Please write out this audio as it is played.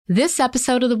This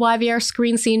episode of the YVR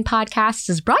Screen Scene podcast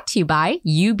is brought to you by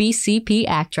UBCP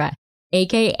ACTRA,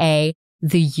 aka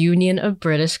the Union of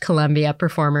British Columbia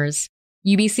Performers.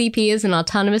 UBCP is an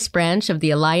autonomous branch of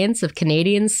the Alliance of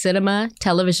Canadian Cinema,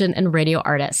 Television, and Radio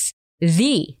Artists,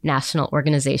 the national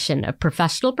organization of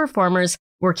professional performers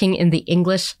working in the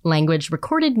English language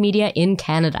recorded media in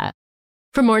Canada.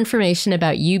 For more information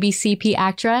about UBCP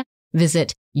ACTRA,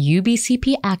 visit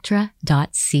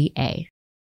ubcpactra.ca.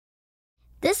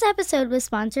 This episode was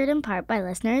sponsored in part by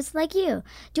listeners like you.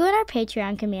 Join our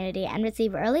Patreon community and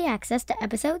receive early access to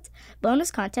episodes, bonus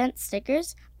content,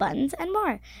 stickers, buttons, and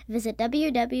more. Visit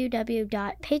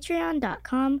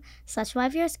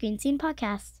www.patreon.com/YVR Screen Scene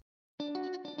Podcast.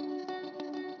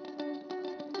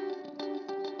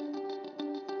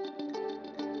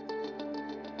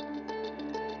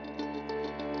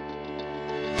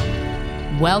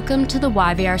 Welcome to the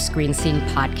YVR Screen Scene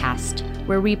podcast,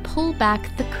 where we pull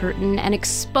back the curtain and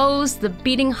expose the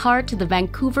beating heart of the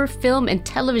Vancouver film and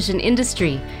television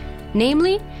industry,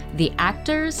 namely the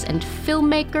actors and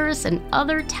filmmakers and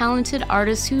other talented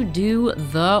artists who do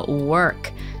the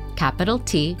work. Capital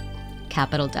T,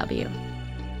 capital W.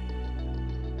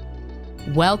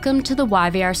 Welcome to the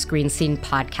YVR Screen Scene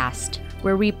podcast,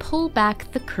 where we pull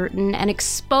back the curtain and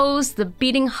expose the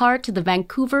beating heart of the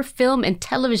Vancouver film and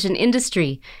television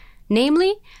industry,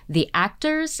 namely the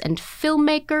actors and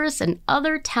filmmakers and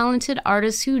other talented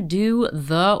artists who do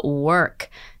the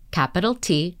work. Capital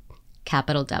T,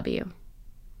 capital W.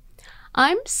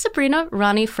 I'm Sabrina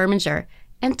Ronnie Firminger,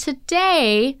 and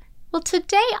today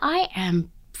I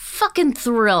am fucking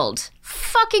thrilled.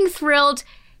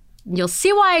 You'll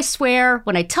see why I swear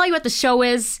when I tell you what the show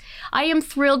is. I am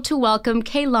thrilled to welcome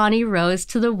Keilani Rose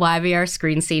to the YVR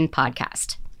Screen Scene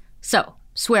podcast. So,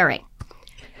 swearing.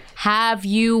 Have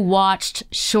you watched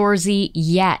Shoresy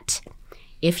yet?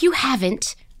 If you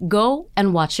haven't, go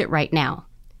and watch it right now.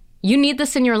 You need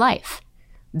this in your life.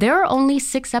 There are only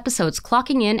 6 episodes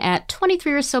clocking in at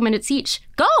 23 or so minutes each.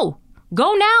 Go!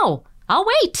 Go now! I'll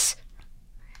wait!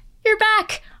 You're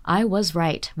back! I was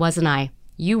right, wasn't I?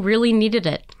 You really needed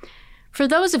it. For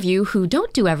those of you who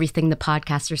don't do everything the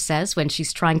podcaster says when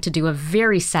she's trying to do a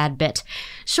very sad bit,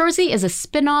 Shoresy is a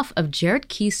spin-off of Jared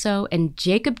Keeso and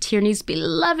Jacob Tierney's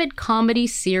beloved comedy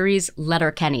series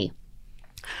Letterkenny,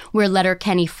 where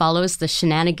Letterkenny follows the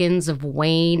shenanigans of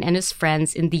Wayne and his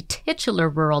friends in the titular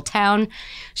rural town.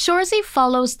 Shoresy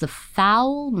follows the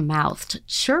foul-mouthed,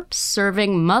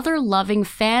 chirp-serving, mother-loving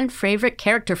fan-favorite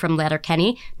character from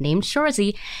Letterkenny, named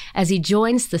Shoresy, as he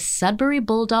joins the Sudbury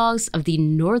Bulldogs of the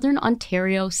Northern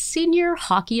Ontario Senior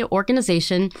Hockey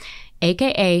Organization,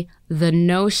 aka the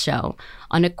No Show,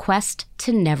 on a quest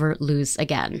to never lose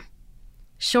again.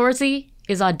 Shoresy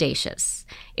is audacious.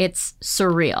 It's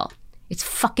surreal. It's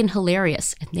fucking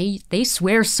hilarious, and they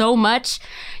swear so much.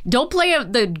 Don't play a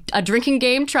drinking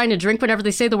game trying to drink whenever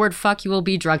they say the word fuck. You will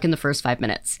be drunk in the first 5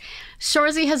 minutes.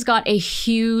 Shoresy has got a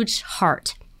huge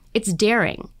heart. It's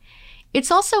daring.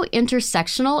 It's also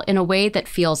intersectional in a way that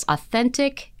feels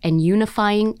authentic and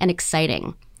unifying and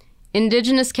exciting.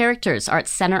 Indigenous characters are at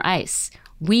center ice.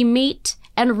 We meet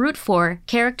and root for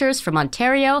characters from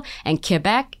Ontario and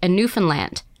Quebec and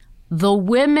Newfoundland. The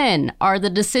women are the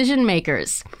decision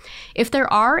makers. If there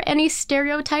are any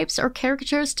stereotypes or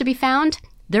caricatures to be found,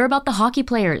 they're about the hockey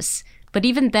players. But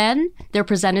even then, they're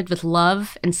presented with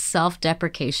love and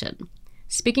self-deprecation.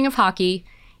 Speaking of hockey,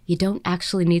 you don't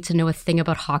actually need to know a thing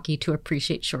about hockey to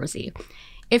appreciate Shoresy.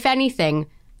 If anything,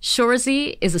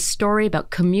 Shoresy is a story about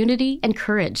community and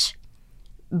courage,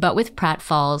 but with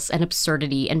pratfalls and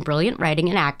absurdity and brilliant writing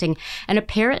and acting and a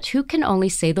parrot who can only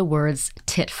say the words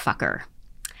tit fucker.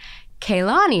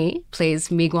 Keilani plays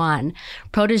Miguan,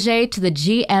 protege to the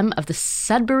GM of the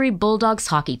Sudbury Bulldogs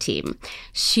hockey team.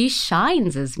 She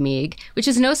shines as Mig, which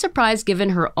is no surprise given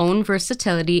her own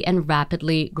versatility and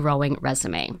rapidly growing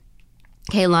resume.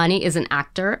 Keilani is an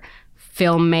actor,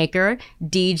 filmmaker,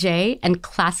 DJ, and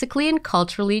classically and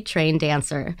culturally trained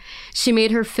dancer. She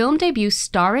made her film debut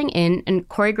starring in and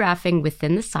choreographing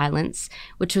Within the Silence,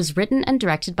 which was written and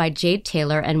directed by Jade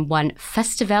Taylor and won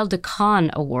Festival de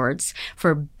Cannes Awards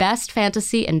for Best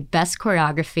Fantasy and Best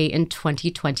Choreography in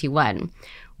 2021.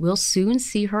 We'll soon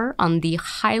see her on the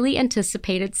highly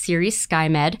anticipated series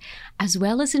SkyMed, as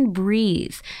well as in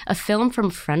Breathe, a film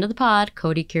from friend of the pod,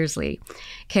 Cody Kearsley.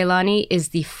 Keilani is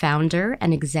the founder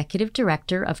and executive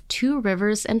director of Two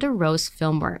Rivers and a Rose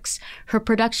Filmworks, her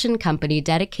production company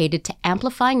dedicated to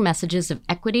amplifying messages of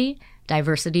equity,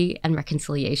 diversity, and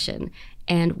reconciliation.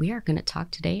 And we are going to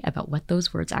talk today about what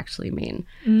those words actually mean.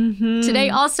 Mm-hmm. Today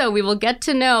also, we will get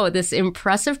to know this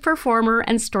impressive performer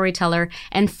and storyteller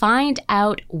and find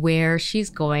out where she's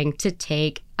going to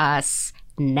take us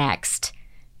next.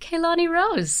 Keilani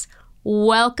Rose,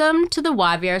 welcome to the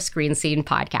YVR Screen Scene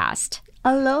podcast.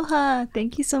 Aloha.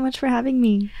 Thank you so much for having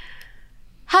me.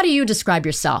 How do you describe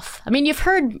yourself? I mean, you've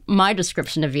heard my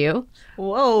description of you.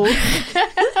 Whoa.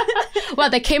 Well,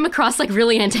 they came across like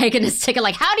really antagonistic and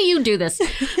like, how do you do this?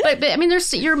 But I mean,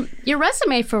 there's your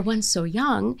resume for one so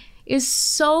young is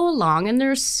so long and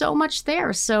there's so much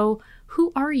there. So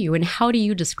who are you and how do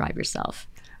you describe yourself?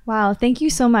 Wow. Thank you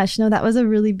so much. No, that was a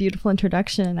really beautiful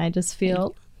introduction. And I just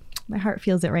feel, my heart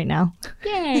feels it right now.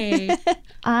 Yay.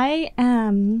 I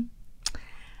am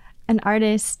an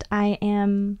artist. I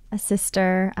am a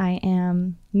sister. I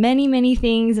am many, many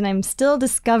things. And I'm still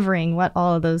discovering what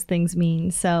all of those things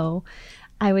mean. So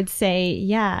I would say,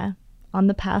 yeah, on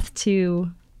the path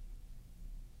to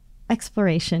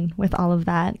exploration with all of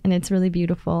that. And it's really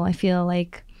beautiful. I feel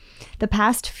like the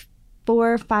past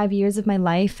 4 or 5 years of my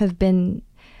life have been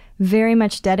very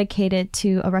much dedicated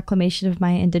to a reclamation of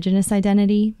my Indigenous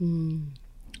identity.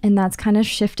 And that's kind of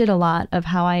shifted a lot of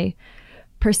how I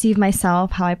perceive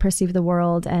myself, how I perceive the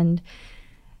world, and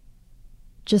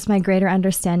just my greater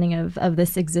understanding of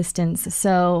this existence.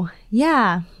 So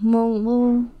yeah,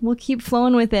 we'll keep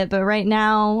flowing with it. But right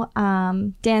now,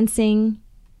 dancing,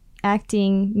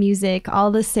 acting, music, all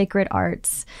the sacred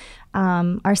arts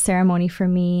are ceremony for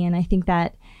me. And I think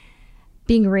that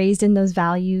being raised in those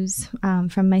values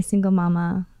from my single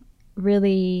mama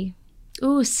really...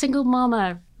 Ooh, single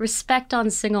mama. Respect on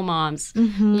single moms.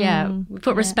 Mm-hmm. Yeah, we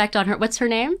put respect on her. What's her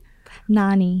name?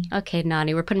 Nani. Okay,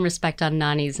 Nani. We're putting respect on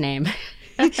Nani's name.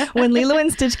 When Lilo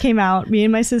and Stitch came out, me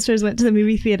and my sisters went to the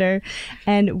movie theater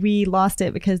and we lost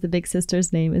it because the big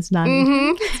sister's name is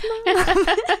Nani. Yes.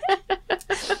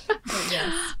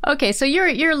 Okay, so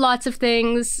you're lots of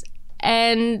things,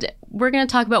 and we're going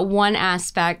to talk about one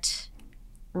aspect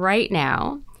right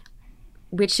now,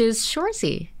 which is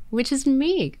Shoresy, which is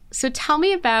me. So tell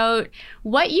me about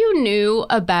what you knew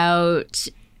about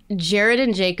Jared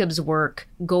and Jacob's work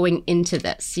going into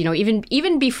this. You know,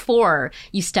 even before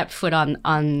you stepped foot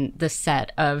on the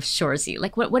set of Shoresy.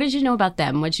 Like, what did you know about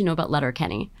them? What did you know about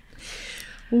Letterkenny?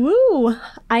 Woo!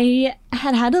 I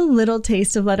had a little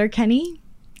taste of Letterkenny,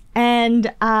 and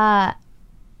you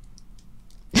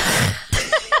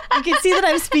can see that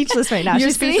I'm speechless right now. You're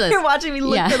She's sitting here watching me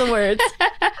look for the words.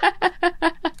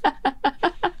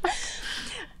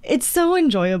 It's so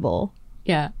enjoyable.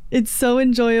 Yeah. It's so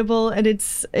enjoyable, and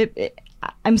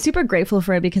I'm super grateful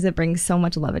for it because it brings so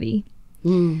much levity.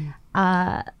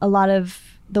 A lot of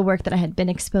the work that I had been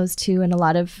exposed to and a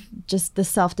lot of just the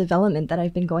self-development that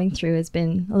I've been going through has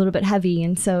been a little bit heavy.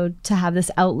 And so to have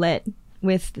this outlet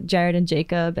with Jared and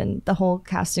Jacob and the whole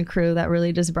cast and crew that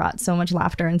really just brought so much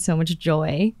laughter and so much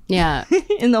joy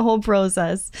in the whole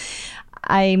process,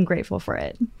 I'm grateful for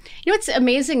it. You know, it's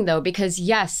amazing though, because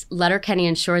yes, Letterkenny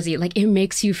and Shoresy, like it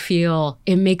makes you feel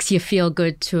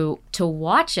good to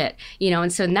watch it, you know,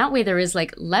 and so in that way there is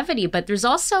like levity, but there's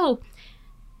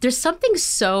something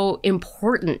so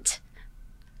important,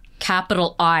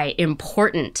 capital I,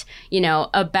 important, you know,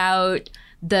 about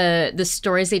the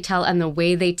stories they tell and the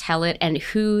way they tell it and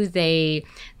who they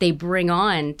bring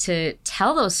on to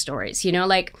tell those stories. You know,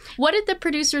 like what did the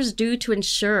producers do to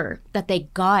ensure that they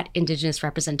got Indigenous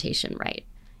representation right?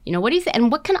 You know, what do you think?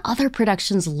 And what can other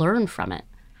productions learn from it?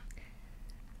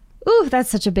 Ooh, that's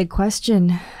such a big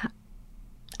question.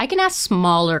 I can ask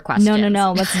smaller questions.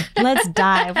 No. Let's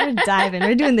dive. We're diving.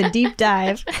 We're doing the deep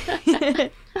dive.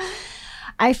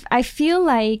 I feel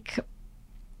like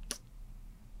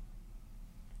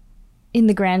in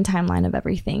the grand timeline of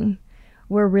everything,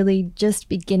 we're really just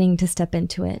beginning to step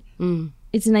into it.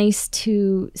 It's nice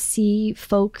to see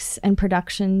folks and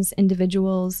productions,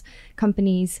 individuals,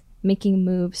 companies making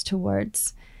moves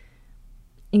towards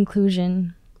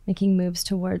inclusion, making moves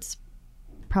towards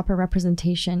proper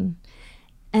representation.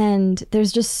 And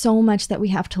there's just so much that we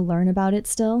have to learn about it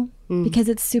still because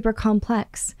it's super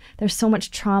complex. There's so much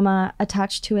trauma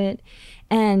attached to it.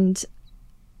 And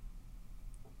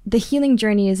the healing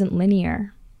journey isn't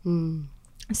linear.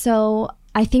 So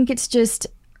I think it's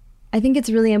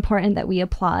really important that we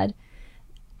applaud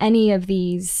any of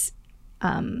these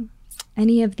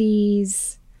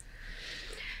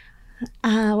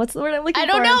what's the word I'm looking for? I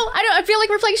don't know. I feel like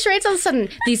we're playing charades all of a sudden.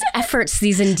 These efforts,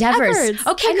 these endeavors.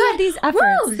 Okay, good. These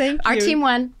efforts. Woo! Thank you. Our team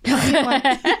won.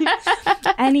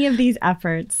 Any of these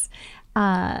efforts.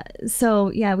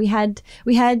 So yeah, we had,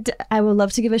 I would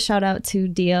love to give a shout out to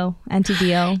Dio, Auntie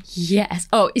Dio. Yes.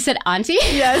 Oh, you said auntie?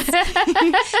 Yes.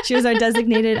 She was our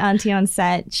designated auntie on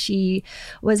set. She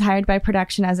was hired by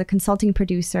production as a consulting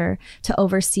producer to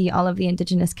oversee all of the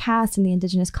Indigenous cast and the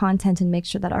Indigenous content and make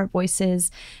sure that our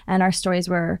voices and our stories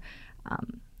were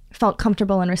felt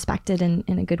comfortable and respected in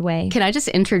a good way. Can I just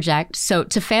interject? So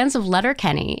to fans of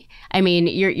Letterkenny, I mean,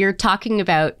 you're talking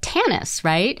about Tanis,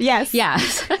 right? Yes. Yeah.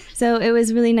 So it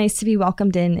was really nice to be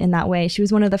welcomed in that way. She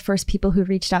was one of the first people who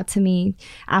reached out to me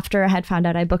after I had found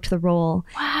out I booked the role.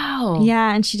 Wow.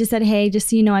 Yeah, and she just said, hey, just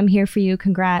so you know, I'm here for you.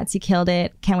 Congrats, you killed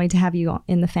it. Can't wait to have you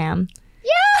in the fam.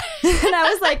 Yeah. And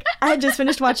I was like, I had just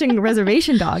finished watching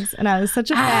Reservation Dogs, and I was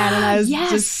such a fan, and I was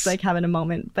just like having a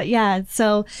moment. But yeah,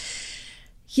 so,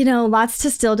 you know, lots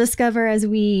to still discover as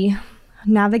we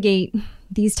navigate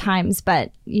these times.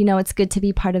 But, you know, it's good to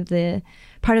be part of the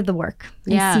work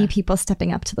and see people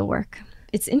stepping up to the work.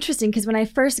 It's interesting because when I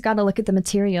first got a look at the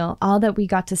material, all that we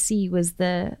got to see was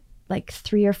the like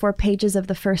 3 or 4 pages of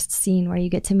the first scene where you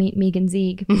get to meet Megan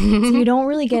Zieg. So you don't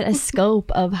really get a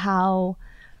scope of how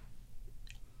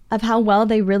well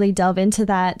they really delve into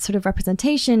that sort of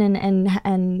representation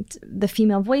and the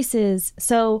female voices.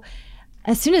 So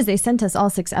as soon as they sent us all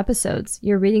 6 episodes,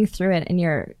 you're reading through it and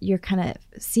you're kind of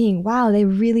seeing, wow, they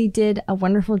really did a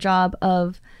wonderful job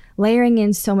of layering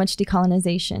in so much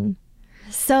decolonization.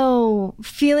 So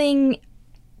feeling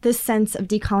this sense of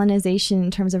decolonization in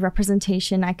terms of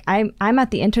representation, I'm at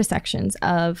the intersections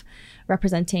of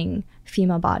representing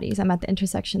female bodies. I'm at the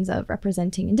intersections of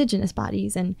representing Indigenous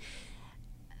bodies, and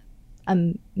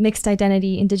I'm mixed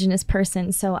identity Indigenous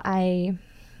person. So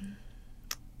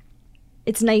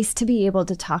it's nice to be able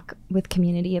to talk with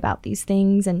community about these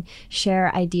things and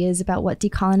share ideas about what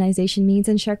decolonization means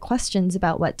and share questions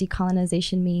about what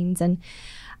decolonization means. And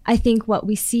I think what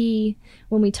we see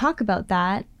when we talk about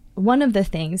that, one of the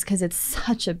things, because it's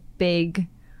such a big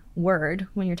word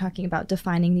when you're talking about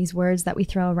defining these words that we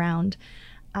throw around,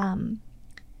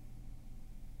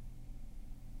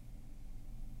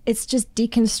 it's just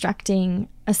deconstructing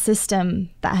a system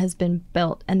that has been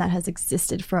built and that has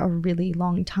existed for a really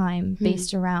long time,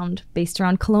 based around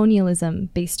colonialism,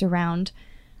 based around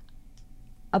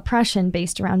oppression,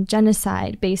 based around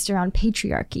genocide, based around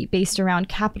patriarchy, based around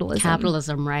capitalism.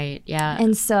 Capitalism, right? Yeah.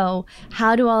 And so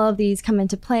how do all of these come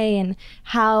into play, and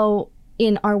how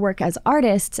in our work as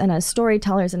artists and as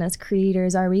storytellers and as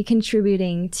creators are we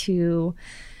contributing to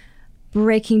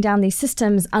breaking down these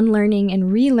systems, unlearning and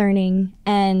relearning,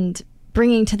 and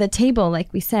bringing to the table,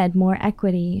 like we said, more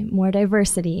equity, more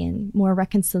diversity, and more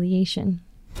reconciliation.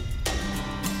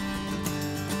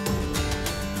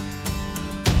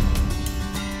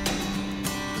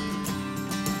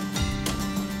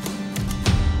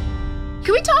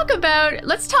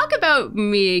 Let's talk about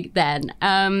me then.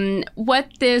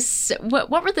 What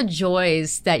were the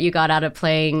joys that you got out of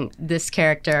playing this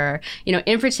character, you know,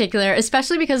 in particular,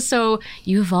 especially because, so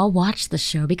you've all watched the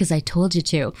show because I told you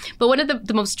to, but one of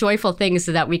the most joyful things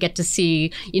is that we get to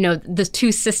see, you know, the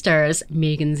 2 sisters,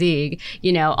 Megan Zieg,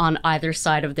 you know, on either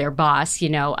side of their boss, you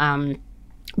know,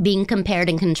 being compared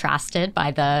and contrasted by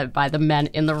the men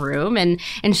in the room and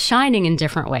shining in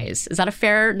different ways. Is that a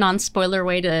fair non-spoiler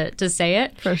way to say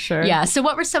it? For sure. Yeah. So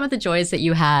what were some of the joys that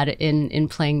you had in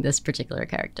playing this particular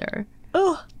character?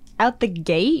 Oh, out the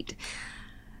gate.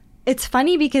 It's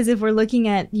funny because if we're looking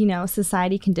at, you know,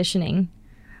 society conditioning,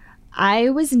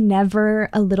 I was never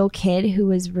a little kid who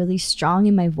was really strong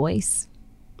in my voice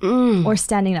or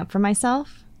standing up for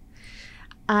myself.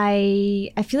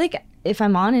 I feel like, if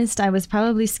I'm honest, I was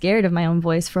probably scared of my own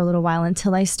voice for a little while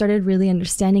until I started really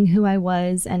understanding who I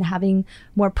was and having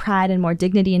more pride and more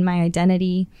dignity in my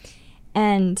identity.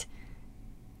 And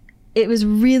it was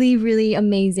really, really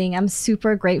amazing. I'm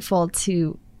super grateful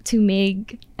to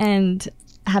Meg and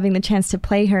having the chance to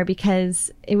play her,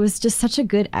 because it was just such a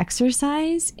good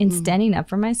exercise in standing up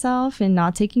for myself and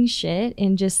not taking shit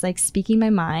and just like speaking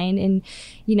my mind and,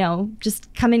 you know,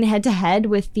 just coming head to head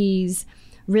with these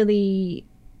really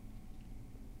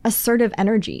assertive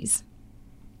energies.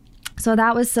 So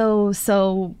that was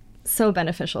so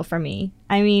beneficial for me.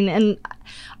 I mean, and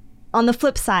on the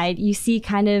flip side, you see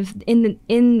kind of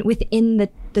within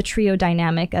the trio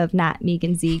dynamic of Nat,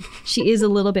 Megan, Zieg, she is a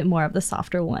little bit more of the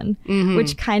softer one,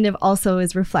 which kind of also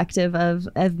is reflective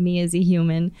of me as a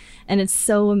human. And it's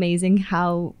so amazing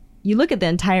how you look at the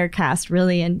entire cast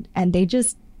really, and they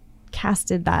just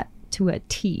casted that to a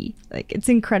T. Like, it's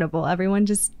incredible. Everyone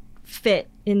just fit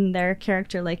in their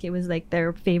character like it was like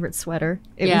their favorite sweater.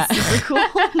 It was super cool.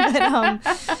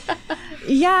 But,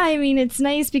 yeah, I mean, it's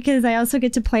nice because I also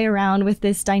get to play around with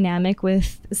this dynamic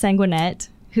with Sanguinette,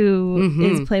 who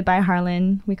is played by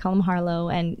Harlan. We call him Harlow,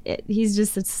 and he's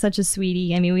just such a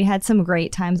sweetie. I mean, we had some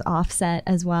great times offset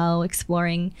as well,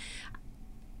 exploring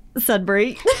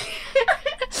Sudbury.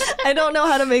 I don't know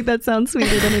how to make that sound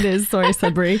sweeter than it is. Sorry,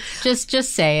 Sudbury. Just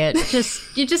say it.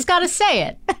 You just got to say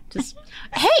it.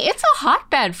 Hey, it's a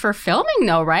hotbed for filming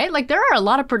though, right? Like there are a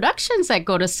lot of productions that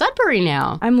go to Sudbury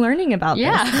now. I'm learning about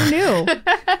this. Who knew?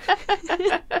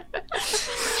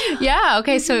 Yeah.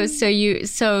 Okay. So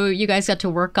you guys got to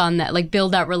work on that, like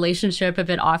build that relationship a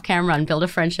bit off camera and build a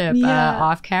friendship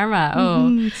off camera.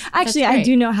 Oh, actually, I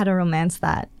do know how to romance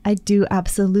that. I do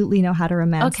absolutely know how to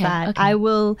romance that. Okay.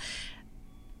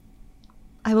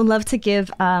 I will love to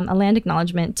give a land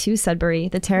acknowledgement to Sudbury.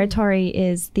 The territory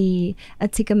is the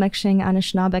Atikameksheng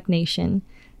Anishinaabeg Nation.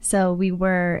 So we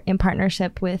were in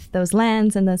partnership with those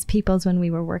lands and those peoples when we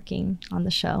were working on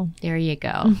the show. There you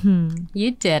go.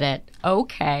 You did it.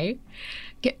 Okay.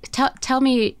 Tell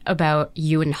me about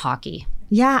you and hockey.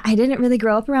 Yeah, I didn't really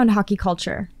grow up around hockey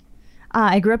culture.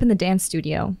 I grew up in the dance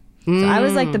studio. So I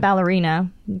was like the ballerina,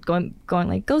 going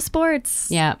like, go sports.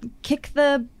 Yeah. Kick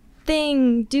the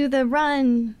thing, do the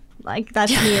run. Like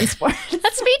that's me in sports.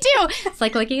 That's me too. It's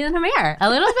like looking in a mirror a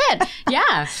little bit.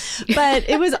 Yeah. But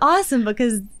it was awesome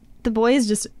because the boys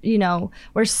just,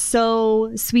 were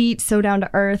so sweet, so down to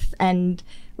earth and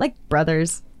like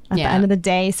brothers at the end of the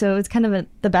day. So it's kind of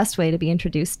the best way to be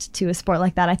introduced to a sport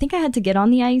like that. I think I had to get on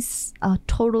the ice a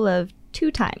total of 2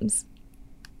 times.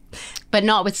 But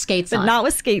not with skates on.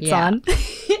 on.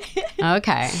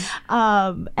 Okay.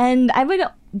 And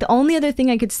the only other thing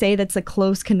I could say that's a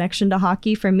close connection to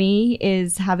hockey for me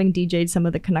is having DJ'd some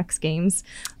of the Canucks games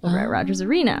over at Rogers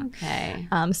Arena. Okay.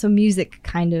 So music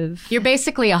kind of... You're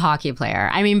basically a hockey player.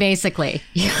 I mean, basically.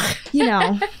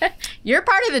 You're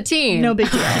part of the team. No big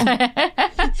deal.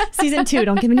 Season 2,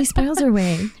 don't give any spoilers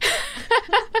away.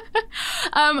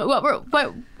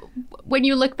 When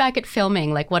you look back at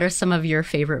filming, like what are some of your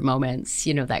favorite moments,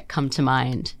 that come to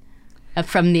mind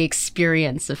from the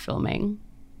experience of filming?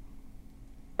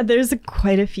 There's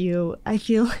quite a few. I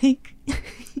feel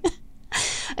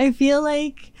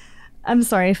like, I'm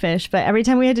sorry, Fish, but every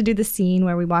time we had to do the scene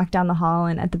where we walk down the hall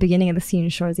and at the beginning of the scene,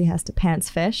 Shorzy has to pants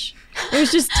Fish. It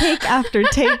was just take after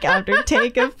take after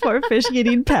take of poor Fish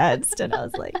getting pantsed. And I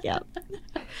was like, yep.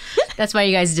 That's why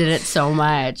you guys did it so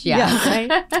much. Yeah.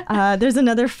 Right? There's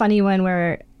another funny one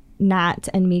where Nat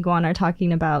and Miguan are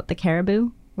talking about the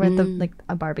caribou. We're at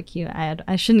a barbecue.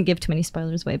 I shouldn't give too many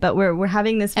spoilers away, but we're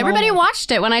having this Everybody moment.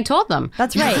 watched it when I told them.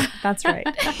 That's right. That's right.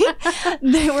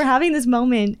 We're having this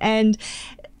moment, and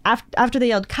after they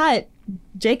yelled cut,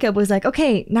 Jacob was like,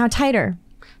 okay, now tighter.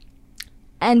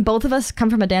 And both of us come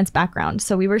from a dance background,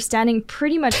 so we were standing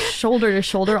pretty much shoulder to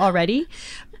shoulder already,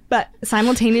 but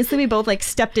simultaneously we both like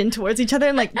stepped in towards each other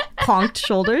and like plonked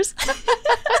shoulders.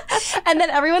 And then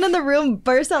everyone in the room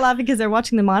burst out laughing because they're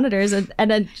watching the monitors, and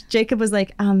then Jacob was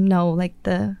like, no, like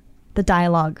the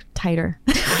dialogue tighter.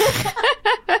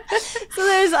 So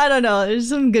there's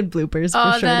some good bloopers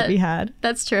for sure to be had.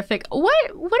 That's terrific. What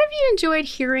have you enjoyed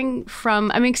hearing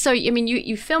from,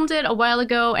 you filmed it a while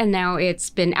ago and now it's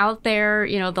been out there,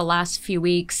 the last few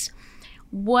weeks.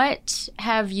 What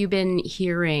have you been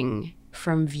hearing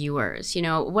from viewers?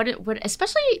 What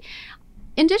especially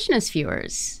Indigenous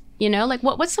viewers, like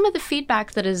what's some of the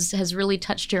feedback that has really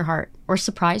touched your heart or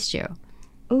surprised you?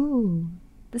 Ooh,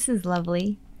 this is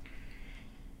lovely.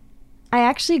 I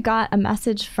actually got a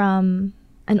message from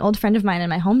an old friend of mine in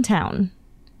my hometown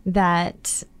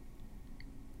that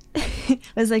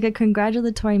was like a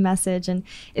congratulatory message, and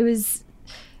it was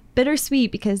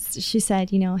bittersweet because she said,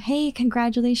 hey,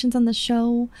 congratulations on the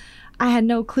show. I had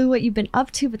no clue what you've been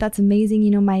up to, but that's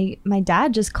amazing. My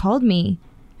dad just called me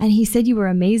and he said you were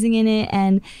amazing in it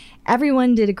and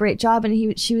everyone did a great job.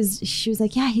 And she was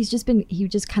like, yeah, he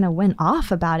just kind of went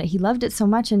off about it. He loved it so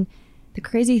much. And the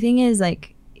crazy thing is,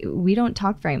 like, we don't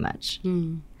talk very much.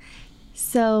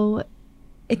 So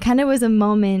it kind of was a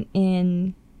moment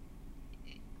in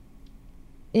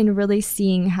really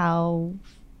seeing how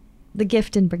the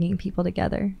gift in bringing people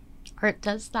together. Art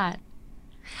does that.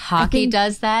 Hockey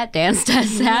does that. Dance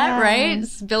does that, right?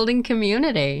 It's building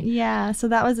community. Yeah. So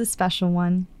that was a special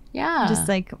one. Yeah. Just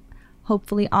like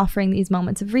hopefully offering these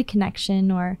moments of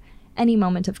reconnection or any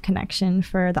moment of connection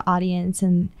for the audience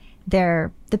and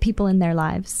the people in their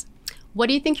lives. What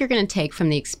do you think you're going to take from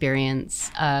the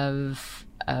experience of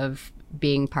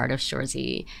being part of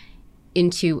Shorzy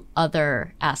into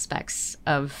other aspects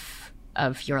of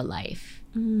your life?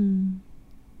 I'm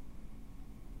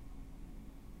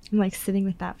like sitting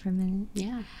with that for a minute.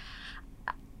 Yeah.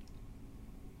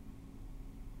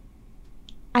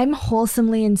 I'm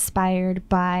wholesomely inspired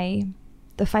by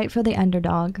the fight for the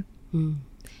underdog. I'm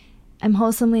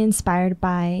wholesomely inspired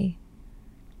by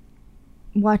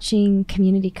watching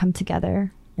community come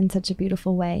together in such a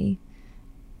beautiful way.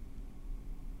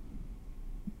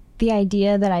 the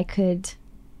idea that I could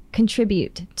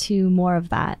contribute to more of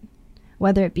that,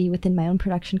 whether it be within my own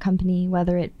production company,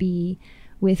 whether it be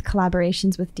with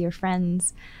collaborations with dear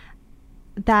friends,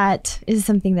 that is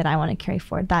something that I want to carry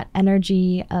forward, that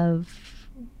energy of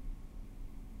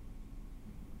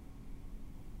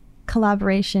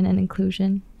collaboration and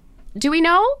inclusion. Do we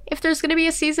know if there's going to be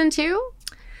a season 2?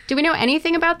 Do we know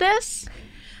anything about this?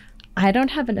 I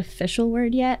don't have an official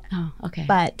word yet. Oh, okay.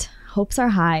 But hopes are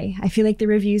high. I feel like the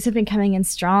reviews have been coming in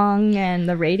strong and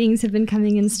the ratings have been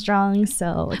coming in strong.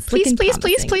 So it's please, looking please,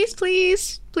 promising.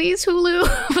 please,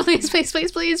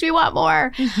 Hulu. please, we want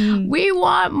more. Mm-hmm. We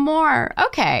want more.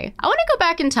 Okay. I want to go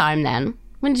back in time then.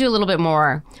 I'm going to do a little bit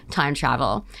more time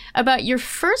travel about your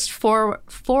first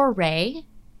foray.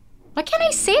 Why can't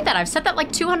I say that? I've said that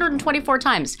like 224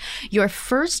 times. Your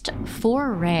first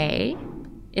foray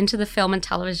into the film and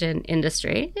television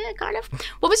industry. Yeah, kind of.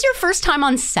 What was your first time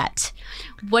on set?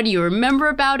 What do you remember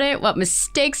about it? What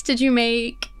mistakes did you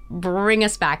make? Bring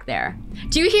us back there.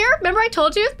 Do you hear? Remember I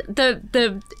told you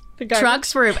the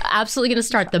trucks were absolutely going to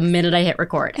start the minute I hit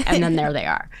record. And then there they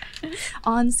are.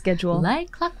 On schedule.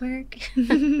 Like clockwork.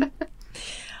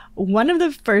 One of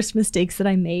the first mistakes that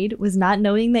I made was not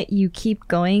knowing that you keep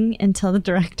going until the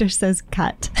director says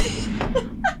cut.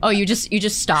 Oh, you just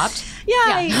stopped? Yeah.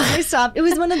 I stopped. It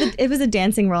was a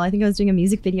dancing role. I think I was doing a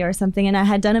music video or something, and I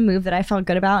had done a move that I felt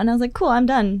good about, and I was like, cool, I'm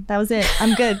done. That was it.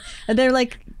 I'm good. And they're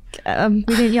like, we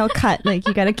didn't yell cut. Like,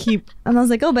 you gotta keep. And I was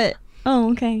like, okay.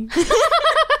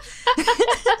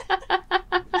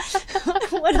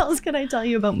 What else can I tell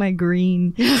you about my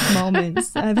green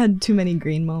moments? I've had too many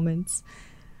green moments.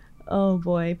 Oh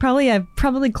boy. I've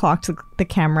probably clocked the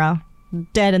camera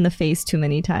dead in the face too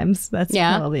many times. That's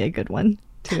probably a good one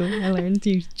too. I learned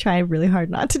to try really hard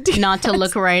not to do Not that. to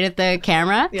look right at the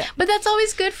camera. Yeah. But that's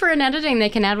always good for an editing. They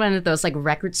can add one of those like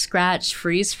record scratch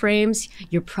freeze frames.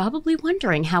 You're probably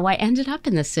wondering how I ended up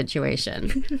in this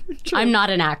situation. I'm not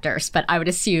an actor, but I would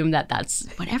assume that that's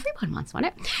what everyone wants,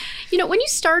 wouldn't it? You know, when you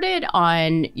started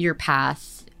on your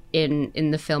path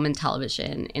in the film and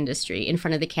television industry in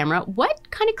front of the camera,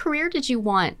 what kind of career did you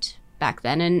want back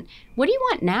then? And what do you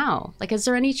want now? Like, is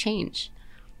there any change?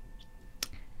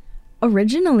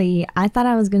 Originally, I thought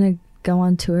I was going to go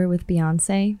on tour with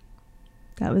Beyonce.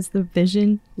 That was the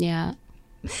vision. Yeah.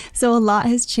 So a lot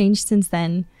has changed since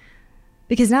then,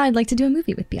 because now I'd like to do a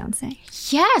movie with Beyonce.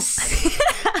 Yes.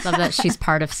 Love that she's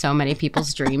part of so many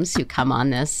people's dreams who come on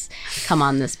this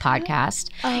podcast.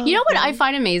 You know what I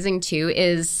find amazing too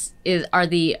are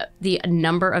the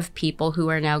number of people who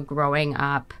are now growing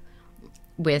up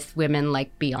with women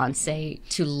like Beyonce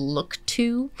to look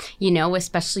to, you know,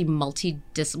 especially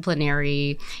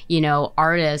multidisciplinary, you know,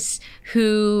 artists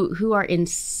who are in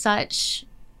such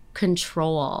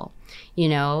control, you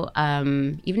know,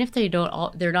 even if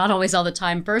they're not always all the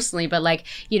time personally, but like,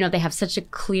 you know, they have such a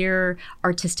clear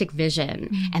artistic vision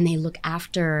and they look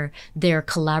after their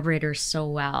collaborators so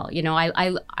well. You know,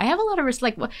 I have a lot of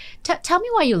respect. Like, tell me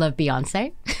why you love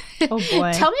Beyonce. Oh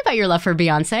boy. Tell me about your love for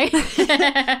Beyonce.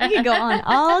 I could go on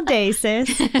all day, sis.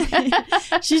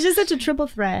 She's just such a triple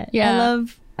threat. Yeah.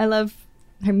 I love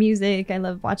her music. I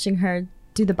love watching her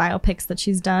do the biopics that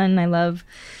she's done.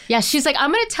 Yeah, she's like,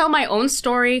 I'm going to tell my own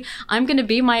story. I'm going to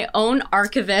be my own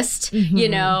archivist. You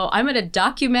know, I'm going to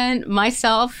document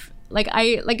myself.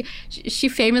 She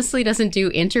famously doesn't do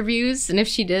interviews. And if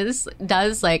she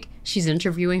does like, she's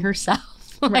interviewing herself.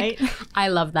 Right. I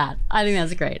love that. I think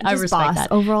that's great. I respect boss,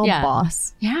 that. overall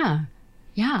boss. Yeah.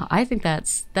 Yeah, I think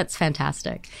that's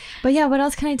fantastic. But yeah, what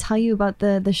else can I tell you about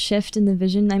the shift in the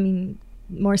vision? I mean,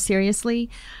 more seriously,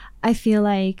 I feel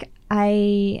like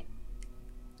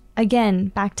again,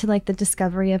 back to like the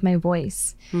discovery of my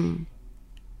voice.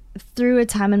 Through a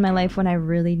time in my life when I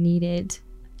really needed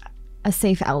a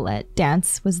safe outlet,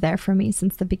 dance was there for me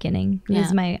since the beginning. It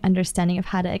was my understanding of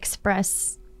how to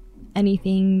express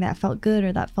anything that felt good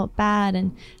or that felt bad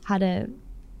and how to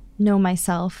know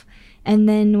myself. And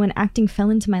then when acting fell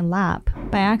into my lap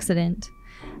by accident,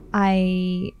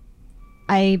 I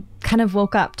kind of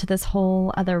woke up to this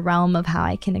whole other realm of how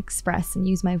I can express and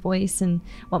use my voice and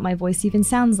what my voice even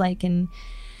sounds like. And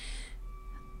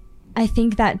I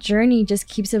think that journey just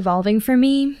keeps evolving for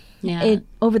me. Yeah.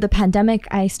 Over the pandemic,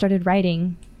 I started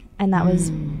writing, and that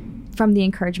was from the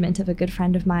encouragement of a good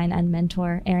friend of mine and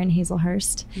mentor, Erin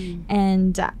Hazelhurst.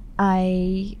 And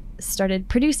I started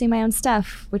producing my own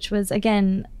stuff, which was,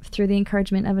 again, through the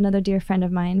encouragement of another dear friend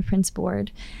of mine, Prince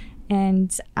Board.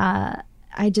 And I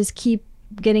just keep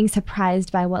getting surprised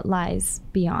by what lies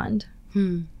beyond.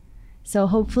 So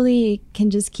hopefully it can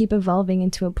just keep evolving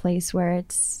into a place where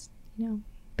it's, you know,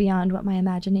 beyond what my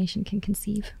imagination can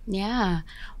conceive. Yeah.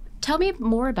 tell me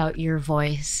more about your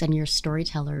voice and your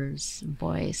storyteller's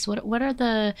voice. What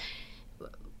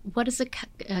is a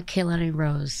Keilani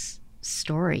Rose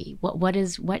story?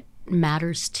 What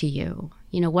matters to you?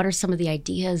 You know, what are some of the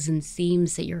ideas and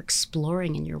themes that you're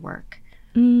exploring in your work?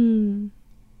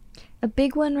 A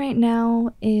big one right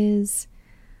now is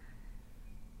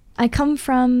I come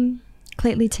from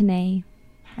Claytley Tene.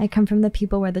 I come from the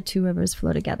people where the two rivers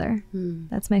flow together.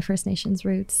 That's my First Nations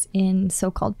roots in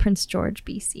so-called Prince George,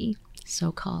 BC.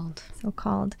 So-called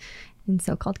in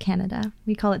so-called Canada.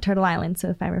 We call it Turtle Island, so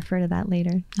if I refer to that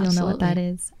later, you'll know what that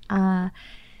is.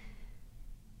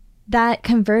 That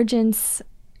convergence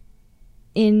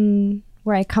in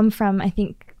where I come from, I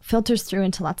think, filters through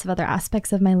into lots of other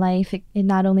aspects of my life. It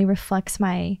not only reflects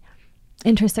my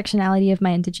intersectionality of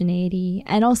my indigeneity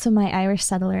and also my Irish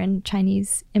settler and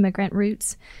Chinese immigrant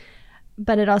roots,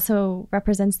 but it also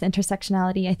represents the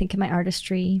intersectionality, I think, in my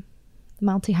artistry,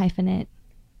 multi-hyphenate,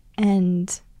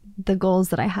 and the goals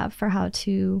that I have for how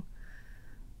to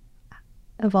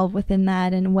evolve within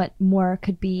that and what more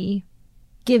could be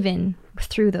given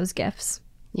through those gifts.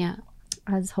 Yeah.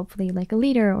 As hopefully like a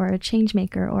leader or a change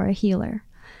maker or a healer.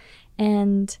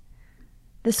 And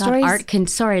the stories... art can,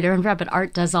 sorry to interrupt, but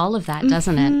art does all of that,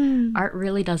 doesn't it? Art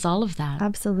really does all of that.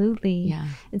 Absolutely. Yeah.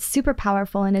 It's super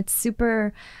powerful, and it's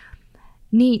super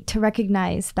neat to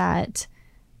recognize that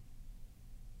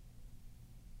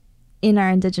in our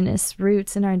Indigenous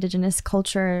roots, in our Indigenous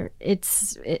culture,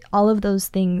 all of those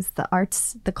things, the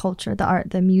arts, the culture, the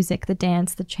art, the music, the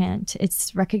dance, the chant,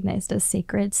 it's recognized as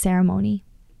sacred ceremony.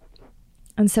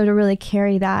 And so to really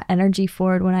carry that energy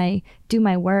forward when I do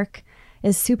my work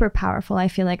is super powerful. I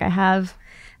feel like I have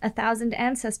 1,000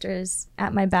 ancestors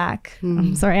at my back.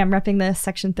 I'm sorry, I'm repping the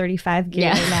Section 35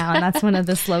 gear right now, and that's one of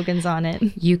the slogans on it.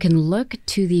 You can look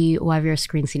to the YVR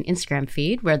Screen Scene Instagram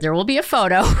feed where there will be a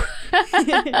photo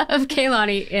of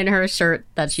Keilani in her shirt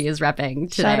that she is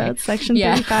repping today. Shout out Section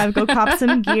 35. Go cop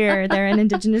some gear. They're an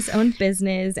Indigenous-owned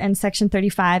business, and Section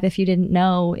 35, if you didn't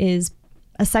know, is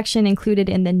a section included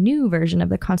in the new version of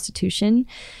the Constitution.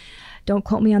 Don't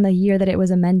quote me on the year that it was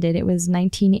amended. It was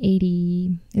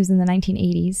 1980. It was in the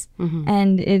 1980s.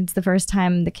 And it's the first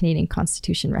time the Canadian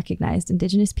Constitution recognized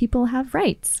Indigenous people have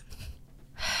rights.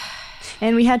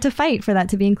 And we had to fight for that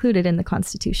to be included in the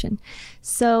Constitution.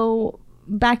 So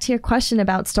back to your question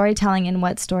about storytelling and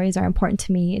what stories are important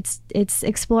to me. It's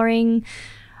exploring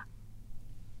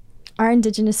our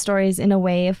Indigenous stories in a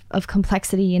way of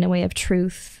complexity, in a way of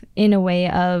truth, in a way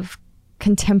of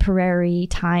contemporary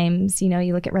times. You know,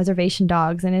 you look at Reservation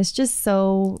Dogs, and it's just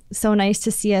so nice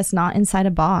to see us not inside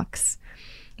a box,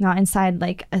 not inside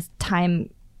like a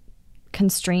time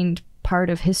constrained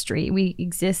part of history. We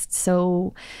exist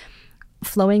so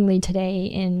flowingly today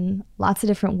in lots of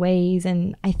different ways,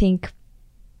 and I think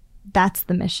that's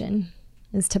the mission,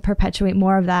 is to perpetuate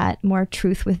more of that, more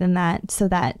truth within that, so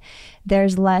that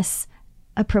there's less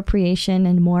appropriation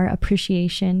and more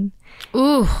appreciation.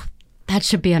 Ooh, that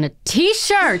should be on a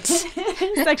t-shirt.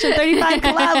 Section 35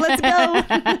 collab, let's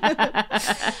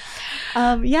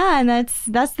go. Yeah, and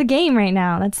that's the game right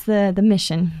now. That's the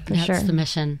mission, for sure. That's the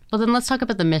mission. Well, then let's talk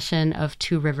about the mission of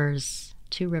Two Rivers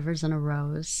and a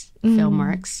Rose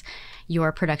Filmworks,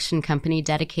 your production company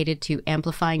dedicated to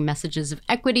amplifying messages of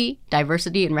equity,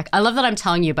 diversity, and I love that I'm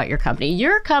telling you about your company.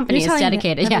 Your company is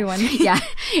dedicated,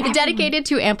 dedicated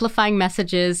to amplifying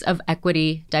messages of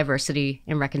equity, diversity,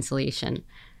 and reconciliation.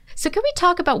 So can we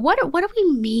talk about what do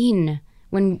we mean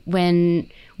when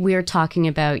we're talking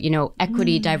about, you know,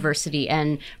 equity, diversity,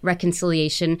 and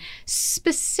reconciliation,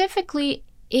 specifically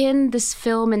in this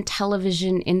film and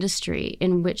television industry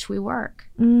in which we work?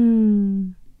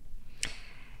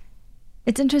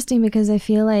 It's interesting because I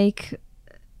feel like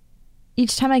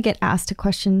each time I get asked a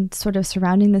question sort of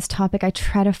surrounding this topic, I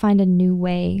try to find a new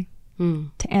way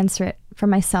to answer it for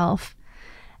myself.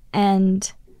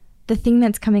 And the thing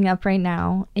that's coming up right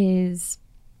now is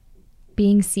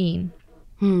being seen.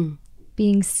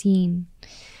 Being seen.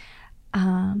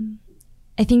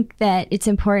 I think that it's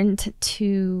important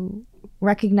to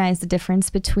recognize the difference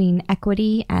between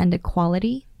equity and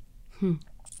equality.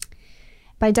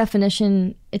 By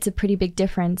definition, it's a pretty big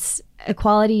difference.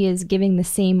 Equality is giving the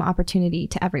same opportunity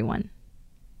to everyone.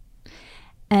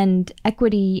 And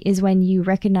equity is when you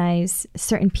recognize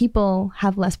certain people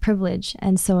have less privilege.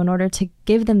 And so in order to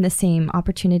give them the same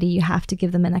opportunity, you have to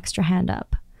give them an extra hand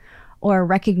up, or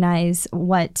recognize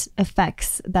what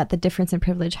effects that the difference in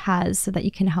privilege has so that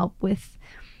you can help with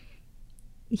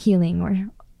healing or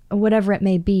whatever it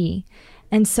may be.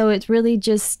 And so it's really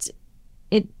just,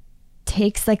 it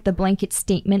takes like the blanket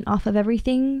statement off of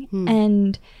everything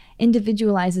and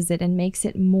individualizes it and makes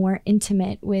it more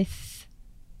intimate with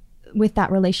with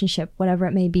that relationship, whatever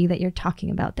it may be that you're talking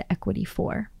about the equity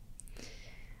for.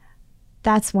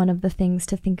 That's one of the things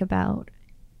to think about.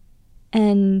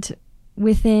 And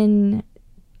within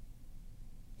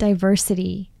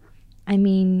diversity, I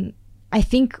mean, I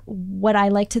think what I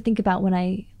like to think about when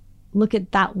I look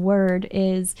at that word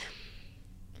is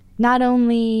not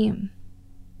only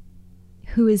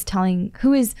who do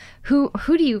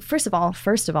you, first of all,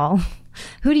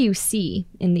 who do you see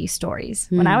in these stories?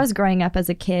 When I was growing up as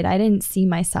a kid, I didn't see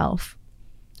myself.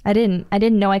 I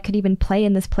didn't know I could even play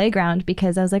in this playground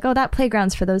because I was like, oh, that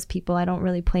playground's for those people. I don't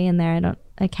really play in there.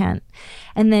 I can't.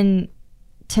 And then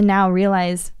to now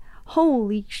realize,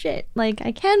 holy shit, like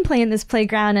I can play in this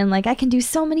playground and like I can do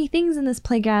so many things in this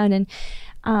playground. And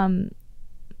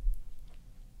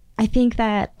I think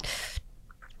that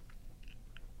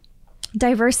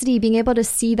diversity, being able to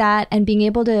see that and being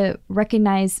able to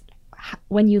recognize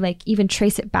when you like even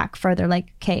trace it back further,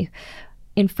 like, okay,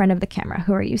 in front of the camera,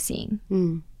 who are you seeing?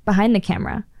 Behind the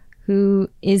camera, who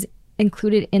is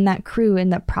included in that crew in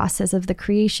the process of the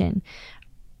creation?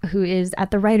 Who is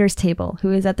at the writer's table?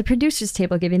 Who is at the producer's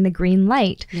table giving the green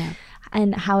light? Yeah.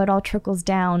 And how it all trickles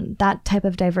down. That type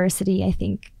of diversity, I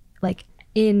think, like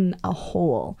in a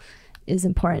whole, is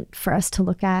important for us to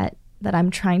look at, that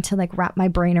I'm trying to like wrap my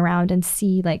brain around and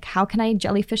see like, how can I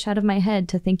jellyfish out of my head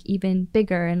to think even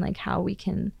bigger and like how we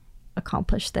can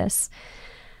accomplish this.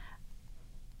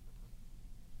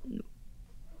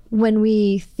 When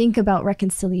we think about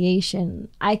reconciliation,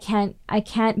 I can't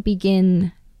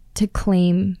begin to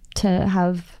claim to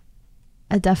have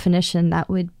a definition that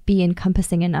would be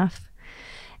encompassing enough.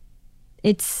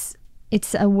 It's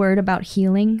a word about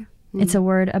healing. It's a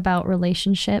word about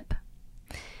relationship.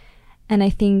 And I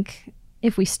think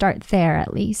if we start there,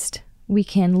 at least, we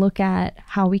can look at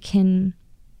how we can,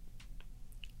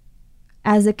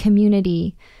 as a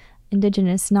community,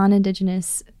 Indigenous,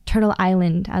 non-Indigenous, Turtle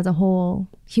Island as a whole,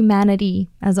 humanity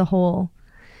as a whole,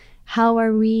 how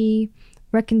are we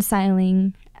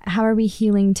reconciling? How are we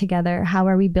healing together? How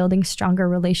are we building stronger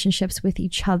relationships with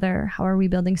each other? How are we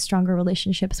building stronger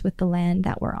relationships with the land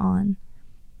that we're on?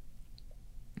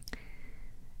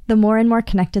 The more and more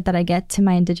connected that I get to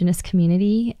my Indigenous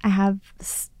community, I have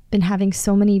been having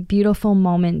so many beautiful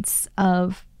moments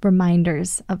of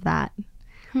reminders of that.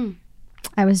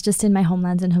 I was just in my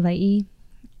homelands in Hawaii,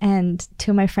 and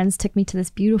two of my friends took me to this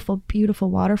beautiful, beautiful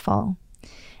waterfall.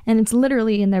 And it's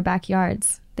literally in their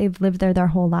backyards. They've lived there their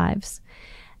whole lives.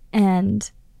 And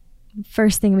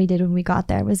first thing we did when we got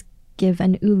there was give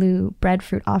an ulu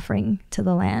breadfruit offering to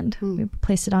the land. We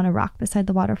placed it on a rock beside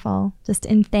the waterfall, just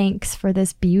in thanks for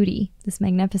this beauty, this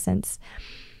magnificence.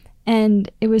 And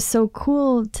it was so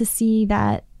cool to see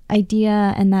that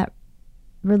idea and that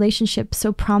relationship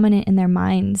so prominent in their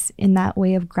minds in that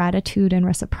way of gratitude and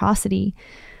reciprocity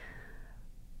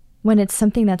when it's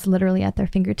something that's literally at their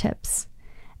fingertips.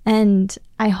 And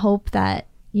I hope that,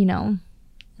 you know,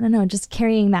 I don't know, just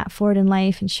carrying that forward in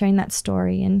life and sharing that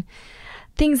story and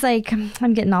things like,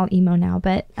 I'm getting all emo now,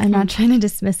 but I'm not trying to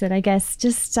dismiss it, I guess.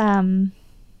 Just,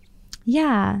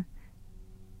 yeah,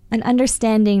 an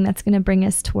understanding that's going to bring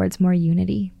us towards more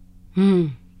unity.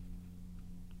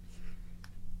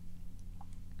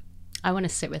 I want to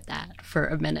sit with that for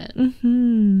a minute.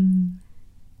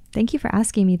 Thank you for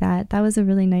asking me that. That was a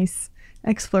really nice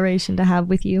exploration to have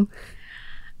with you.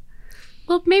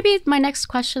 Well, maybe my next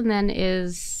question then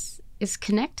is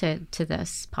connected to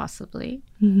this, possibly.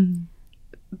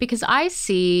 Because I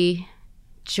see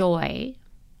joy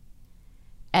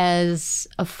as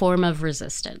a form of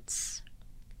resistance.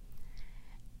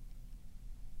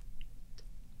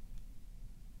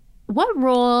 What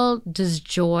role does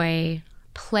joy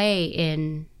play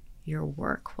in your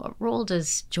work? What role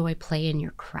does joy play in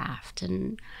your craft?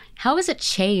 And how has it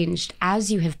changed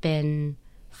as you have been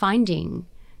finding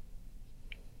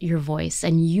your voice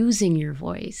and using your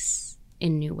voice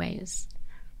in new ways?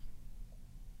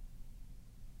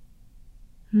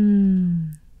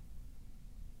 It's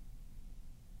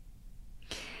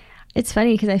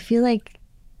funny because I feel like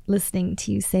listening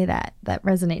to you say that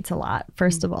resonates a lot,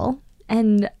 first of all.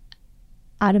 And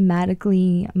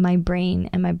automatically my brain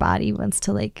and my body wants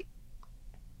to like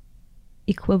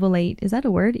equivalate. Is that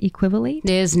a word? Equivalate? It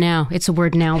is now. It's a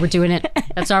word now. We're doing it.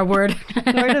 That's our word.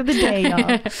 Word of the day,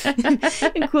 y'all.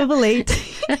 Equivalate.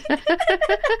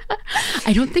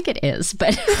 I don't think it is,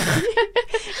 but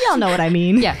y'all know what I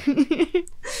mean. Yeah.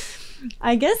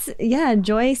 I guess, yeah,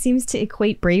 joy seems to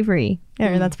equate bravery.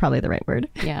 Or that's probably the right word.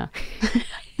 Yeah.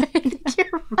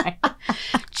 You're right.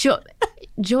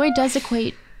 Joy does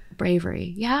equate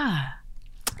bravery. Yeah.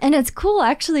 And it's cool,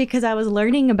 actually, because I was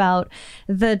learning about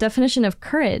the definition of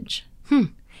courage.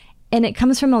 And it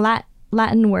comes from a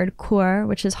Latin word cor,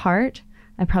 which is heart.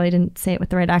 I probably didn't say it with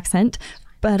the right accent,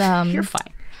 but You're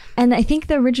fine. and I think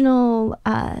the original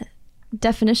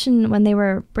definition when they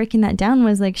were breaking that down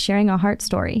was like sharing a heart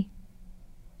story.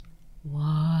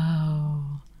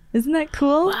 Whoa. Isn't that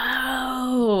cool?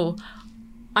 Wow.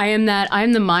 I am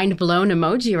the mind blown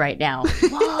emoji right now.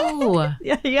 Whoa.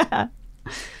 Yeah.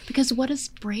 Because what is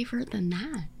braver than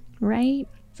that? Right.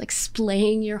 It's like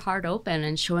splaying your heart open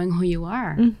and showing who you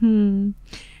are. Mm-hmm.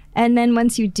 And then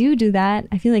once you do that,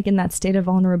 I feel like in that state of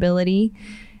vulnerability,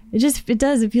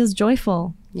 it feels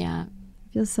joyful. Yeah.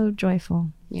 It feels so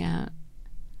joyful. Yeah.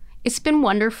 It's been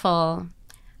wonderful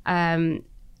to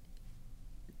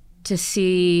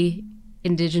see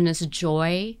Indigenous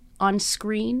joy on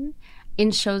screen in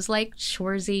shows like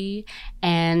Shoresy,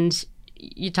 and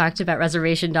you talked about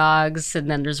Reservation Dogs,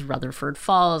 and then there's Rutherford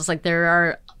Falls. Like there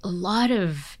are a lot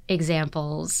of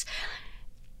examples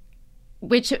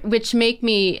which make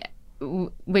me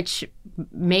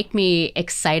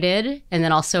excited, and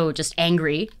then also just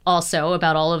angry also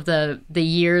about all of the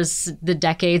years, the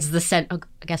decades, I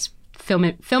guess film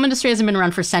industry hasn't been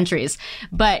around for centuries,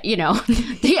 but you know,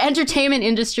 the entertainment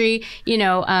industry, you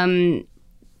know,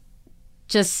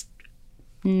 just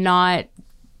not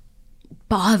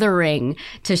bothering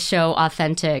to show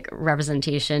authentic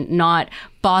representation, not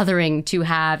bothering to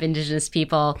have Indigenous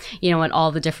people, you know, at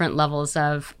all the different levels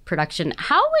of production.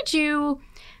 How would you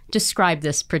describe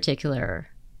this particular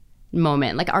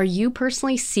moment? Like, are you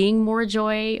personally seeing more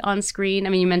joy on screen? I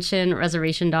mean, you mentioned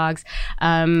Reservation Dogs.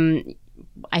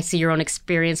 I see your own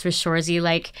experience with Shoresy.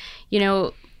 Like, you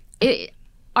know,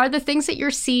 are the things that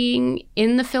you're seeing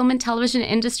in the film and television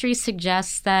industry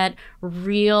suggest that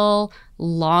real,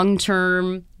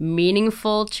 long-term,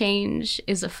 meaningful change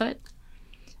is afoot?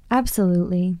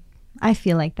 Absolutely. I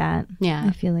feel like that. Yeah.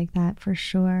 I feel like that for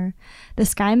sure. The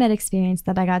SkyMed experience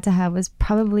that I got to have was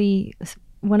probably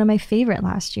one of my favorite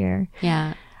last year.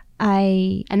 Yeah.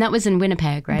 And that was in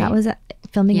Winnipeg, right? That was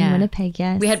filming in Winnipeg,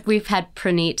 yes. We've had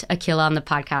Praneet Akila on the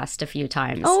podcast a few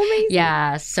times. Oh, amazing.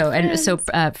 Yeah. So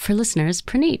for listeners,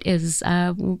 Praneet is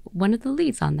one of the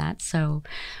leads on that. So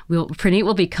Praneet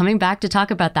will be coming back to talk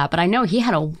about that. But I know he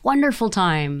had a wonderful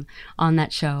time on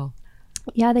that show.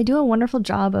 Yeah, they do a wonderful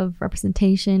job of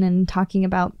representation and talking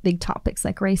about big topics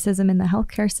like racism in the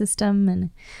healthcare system. And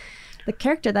the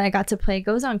character that I got to play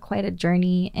goes on quite a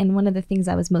journey. And one of the things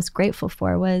I was most grateful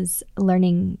for was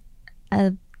learning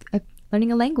a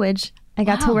language. I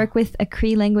got to work with a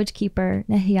Cree language keeper,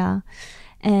 Nehia,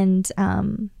 and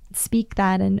speak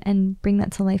that and bring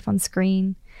that to life on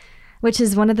screen, which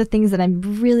is one of the things that I'm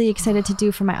really excited to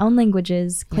do for my own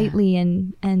languages, Claytli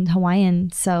and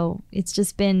Hawaiian. So it's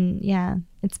just been,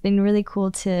 it's been really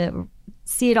cool to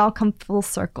see it all come full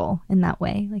circle in that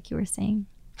way, like you were saying.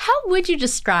 How would you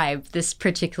describe this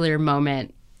particular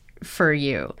moment for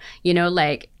you? You know,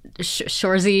 like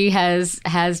Shoresy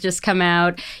has just come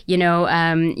out. You know,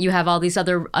 you have all these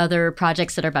other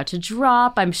projects that are about to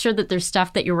drop. I'm sure that there's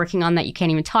stuff that you're working on that you can't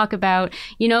even talk about.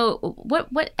 You know, what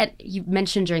you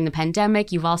mentioned during the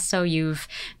pandemic. You've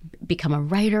become a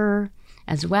writer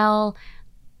as well.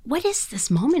 What is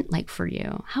this moment like for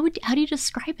you? How do you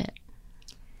describe it?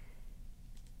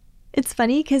 It's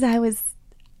funny because I was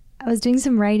doing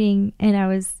some writing and I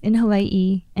was in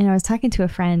Hawaii and I was talking to a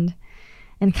friend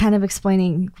and kind of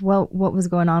explaining what was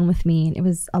going on with me. And it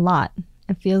was a lot.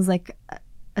 It feels like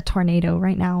a tornado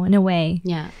right now in a way.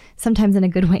 Yeah. Sometimes in a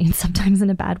good way and sometimes in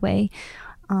a bad way.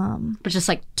 But just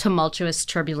like tumultuous,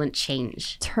 turbulent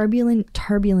change.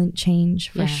 Turbulent change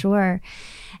for sure.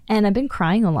 And I've been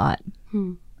crying a lot.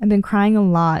 I've been crying a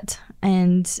lot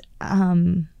and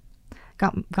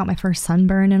got my first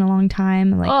sunburn in a long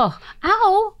time. Like, oh,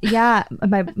 ow. Yeah,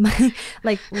 my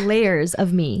like layers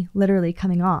of me literally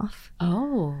coming off.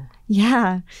 Oh.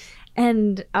 Yeah.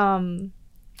 And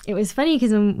it was funny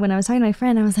because when I was talking to my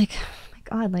friend, I was like, oh my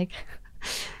God, like,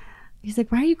 he's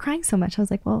like, why are you crying so much? I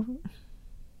was like, well,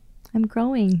 I'm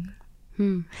growing.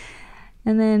 And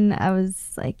then I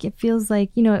was like, it feels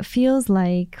like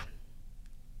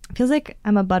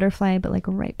I'm a butterfly, but like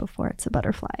right before it's a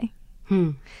butterfly.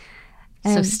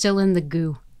 So still in the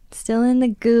goo. Still in the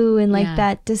goo and like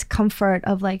that discomfort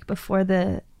of like before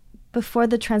the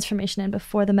transformation and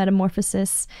before the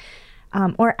metamorphosis,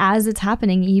 or as it's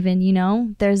happening even, you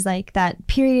know, there's like that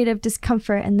period of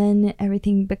discomfort and then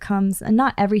everything becomes, and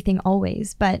not everything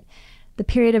always, but the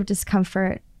period of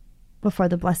discomfort before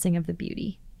the blessing of the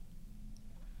beauty.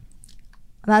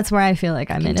 That's where I feel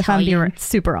like I'm in, if I'm being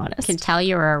super honest. I can tell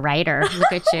you're a writer.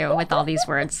 Look at you with all these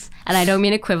words. And I don't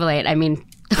mean equivalent. I mean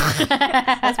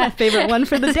That's my favorite one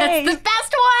for the day. That's the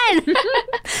best one.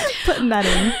 Putting that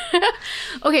in.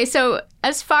 Okay, so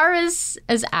as far as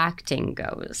acting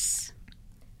goes,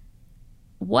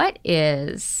 what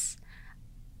is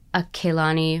a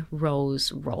Keilani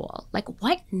Rose role? Like,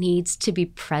 what needs to be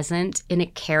present in a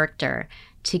character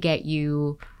to get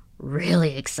you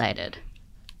really excited?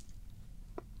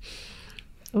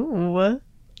 Ooh.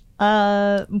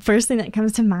 First thing that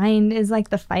comes to mind is like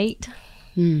the fight.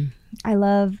 I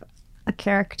love a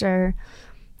character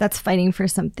that's fighting for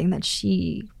something that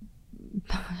she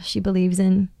believes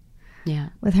in. Yeah.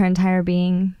 With her entire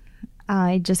being.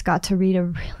 I just got to read a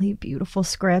really beautiful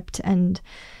script and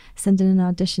send in an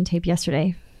audition tape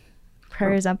yesterday.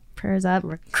 Prayers up, prayers up.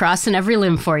 We're crossing every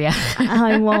limb for you.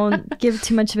 I won't give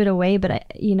too much of it away, but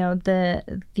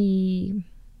the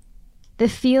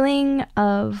feeling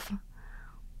of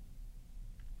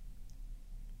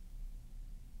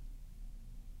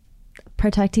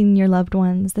protecting your loved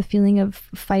ones, the feeling of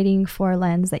fighting for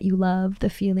lands that you love, the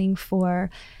feeling for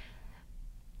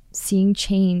seeing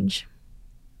change.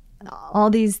 All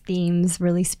these themes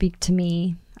really speak to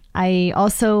me. I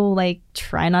also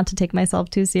try not to take myself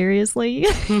too seriously.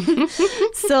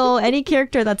 So any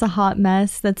character that's a hot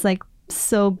mess, that's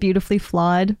so beautifully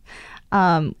flawed,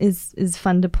 is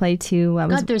fun to play too.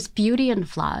 God, there's beauty in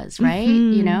flaws, right?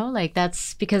 Mm-hmm.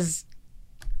 That's because,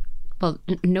 well,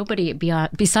 nobody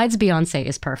besides Beyonce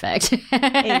is perfect.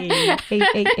 Hey.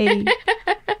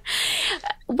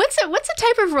 What's a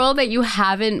type of role that you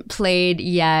haven't played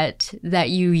yet that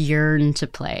you yearn to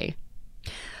play?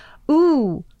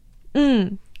 Ooh.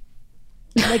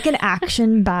 Like an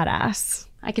action badass.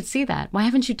 I could see that. Why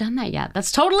haven't you done that yet?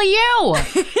 That's totally you.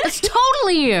 That's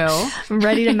totally you. I'm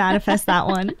ready to manifest that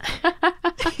one.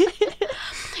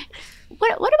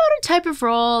 What about a type of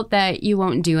role that you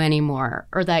won't do anymore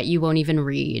or that you won't even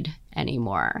read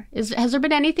anymore? Has there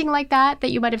been anything like that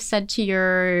you might have said to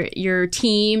your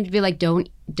team to be like, don't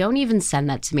even send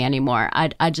that to me anymore.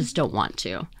 I just don't want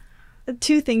to.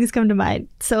 Two things come to mind.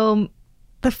 So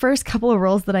the first couple of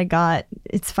roles that I got,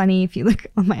 it's funny if you look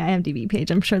on my IMDb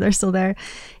page, I'm sure they're still there.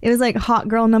 It was like hot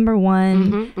girl number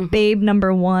 1, babe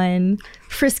number 1,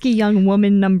 frisky young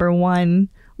woman number 1.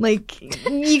 You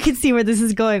can see where this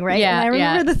is going, right? Yeah, and I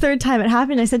remember the third time it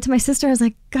happened, I said to my sister, I was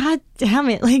like, God damn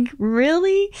it.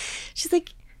 Really? She's like,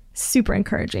 super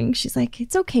encouraging. She's like,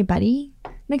 it's okay, buddy.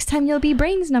 Next time you'll be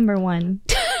brains number 1.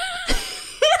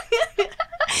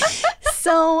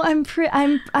 So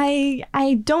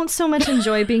I don't so much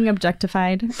enjoy being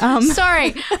objectified.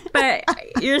 Sorry, but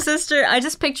your sister, I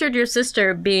just pictured your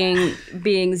sister being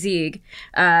Zieg.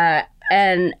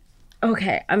 And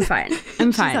okay, I'm fine.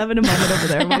 She's having a moment over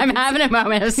there. I'm having a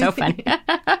moment. It's so funny.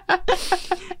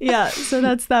 Yeah, so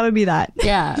that would be that.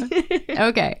 Yeah.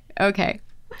 Okay.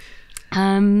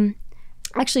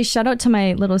 Actually, shout out to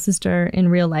my little sister in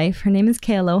real life. Her name is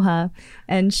Kealoha,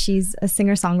 and she's a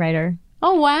singer-songwriter.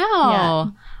 Oh,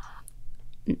 wow.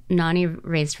 Yeah. Nani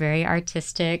raised very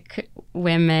artistic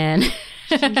women.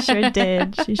 She sure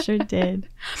did.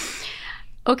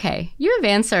 Okay, you have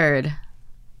answered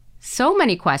so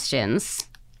many questions.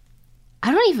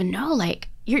 I don't even know,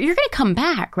 you're going to come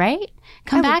back, right?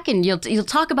 Come back and you'll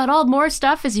talk about all more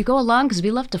stuff as you go along because we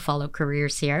love to follow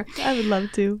careers here. I would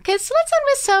love to. Okay, so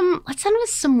let's end with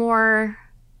some more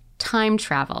time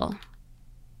travel.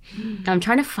 I'm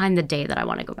trying to find the day that I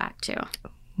want to go back to.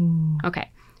 Ooh.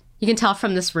 Okay. You can tell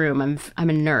from this room I'm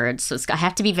a nerd, so I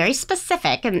have to be very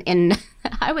specific, and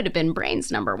I would have been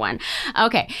brains number 1.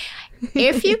 Okay.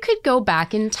 If you could go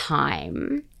back in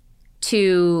time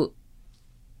to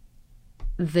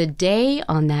the day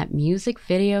on that music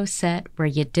video set where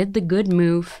you did the good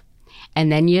move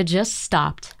and then you just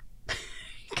stopped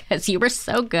because you were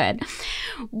so good,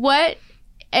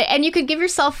 and you could give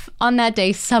yourself on that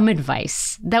day some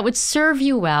advice that would serve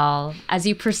you well as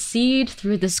you proceed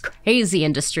through this crazy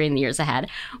industry in the years ahead.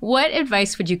 What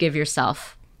advice would you give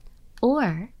yourself?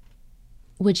 Or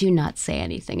would you not say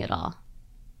anything at all?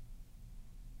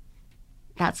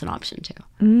 That's an option too.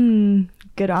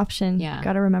 Good option. Yeah.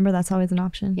 Got to remember that's always an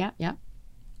option. Yeah.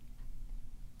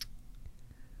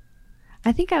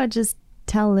 I think I would just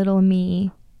tell little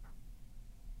me,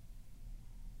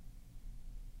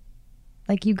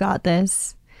 you got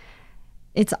this.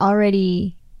 It's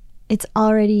already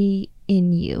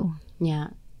in you. Yeah.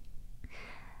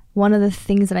 One of the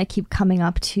things that I keep coming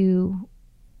up to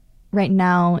right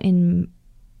now in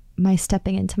my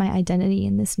stepping into my identity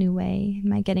in this new way,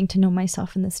 my getting to know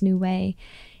myself in this new way,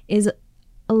 is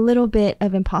a little bit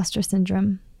of imposter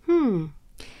syndrome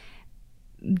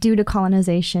due to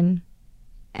colonization,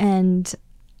 and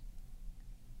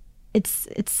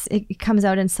it comes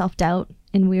out in self-doubt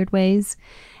in weird ways.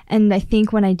 And I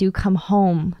think when I do come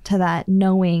home to that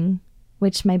knowing,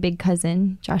 which my big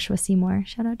cousin, Joshua Seymour,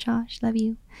 shout out Josh, love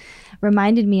you,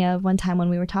 reminded me of one time when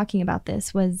we were talking about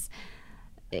this, was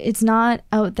it's not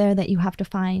out there that you have to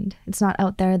find. It's not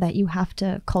out there that you have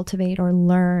to cultivate or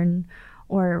learn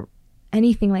or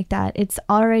anything like that. It's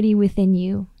already within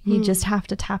you. You just have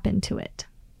to tap into it.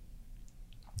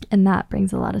 And that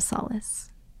brings a lot of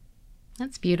solace.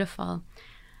 That's beautiful.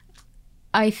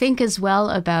 I think as well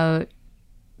about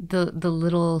the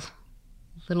little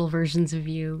versions of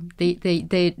you,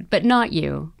 they but not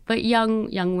you, but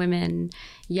young women,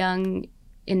 young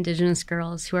Indigenous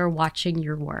girls who are watching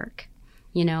your work,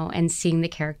 you know, and seeing the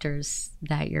characters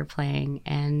that you're playing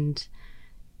and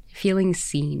feeling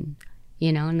seen,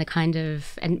 you know, and the kind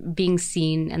of, and being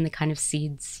seen and the kind of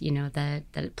seeds, you know, that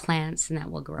it plants and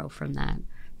that will grow from that.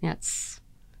 It's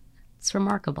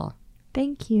remarkable.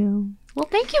 Thank you. Well,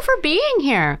 thank you for being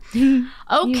here.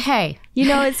 Okay. You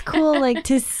know, it's cool, like,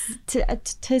 to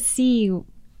see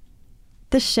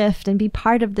the shift and be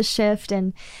part of the shift.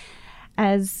 And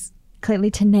as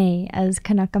Claylee Tanae, as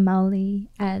Kanaka Maoli,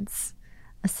 as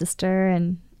a sister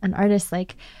and an artist,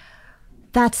 like,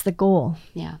 that's the goal.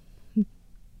 Yeah.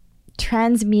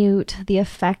 Transmute the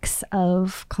effects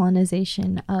of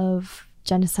colonization, of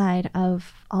genocide,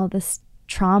 of all this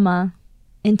trauma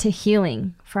into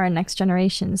healing for our next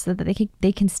generation, so that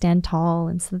they can stand tall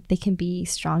and so that they can be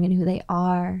strong in who they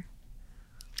are.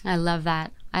 I love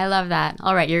that. I love that.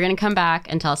 All right, you're going to come back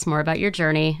and tell us more about your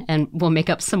journey, and we'll make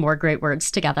up some more great words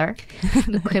together.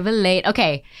 Equivalate.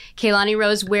 Okay, Keilani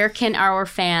Rose, where can our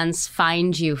fans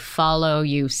find you, follow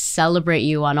you, celebrate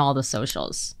you on all the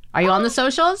socials? Are you on the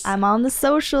socials? I'm on the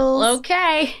socials.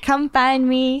 Okay. Come find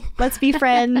me. Let's be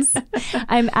friends.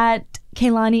 I'm at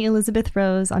Keilani Elizabeth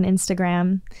Rose on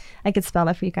Instagram. I could spell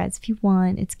that for you guys if you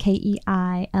want. It's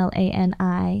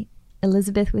Keilani,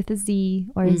 Elizabeth with a Z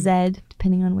or a Z,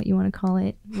 depending on what you want to call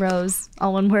it. Rose,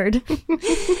 all one word.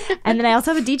 And then I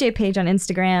also have a DJ page on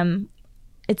Instagram.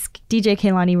 It's DJ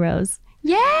Keilani Rose.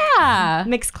 Yeah.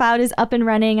 Mixcloud is up and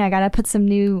running. I gotta put some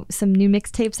new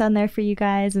mixtapes on there for you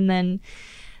guys. And then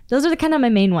those are the kind of my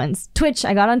main ones. Twitch,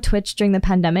 I got on Twitch during the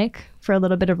pandemic for a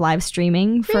little bit of live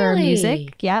streaming for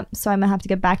music. Yep. So I'm gonna have to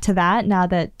get back to that now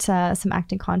that some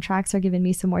acting contracts are giving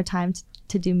me some more time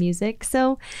to do music.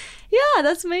 So yeah,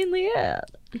 that's mainly it.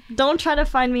 Don't try to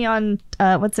find me on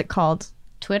what's it called?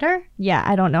 Twitter? Yeah,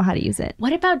 I don't know how to use it.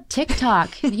 What about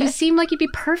TikTok? You seem like you'd be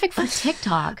perfect for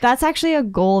TikTok. That's actually a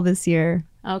goal this year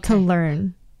to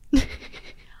learn.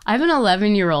 I have an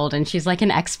 11-year-old and she's like an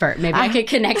expert. Maybe I could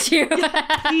connect you.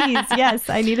 Please, yes,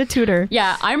 I need a tutor.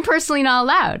 Yeah, I'm personally not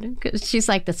allowed. She's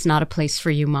like, that's not a place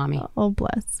for you, mommy. Oh,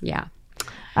 bless. Yeah.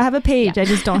 I have a page. Yeah. I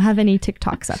just don't have any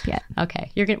TikToks up yet.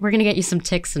 Okay. We're going to get you some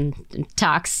ticks and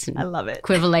talks. And I love it.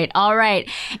 Equivalate. All right.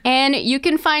 And you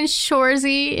can find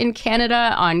Shoresy in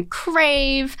Canada on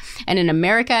Crave, and in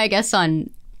America, I guess, on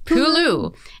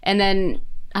Hulu. And then,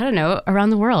 I don't know,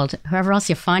 around the world, whoever else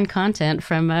you find content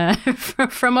from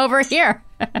from over here.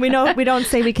 We know we don't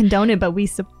say we condone it, but we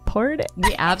support it.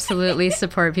 We absolutely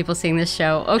support people seeing this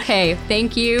show. Okay,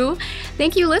 thank you.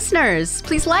 Thank you, listeners.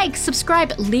 Please like,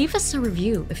 subscribe, leave us a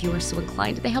review if you are so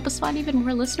inclined. They help us find even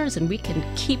more listeners, and we can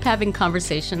keep having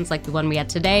conversations like the one we had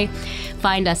today.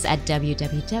 Find us at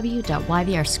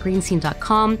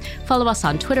www.yvrscreenscene.com. Follow us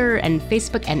on Twitter and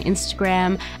Facebook and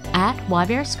Instagram at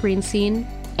YVRScreenScene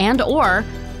and or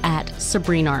at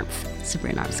Sabrina Armph.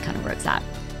 Sabrina Armph is kind of where it's at.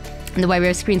 The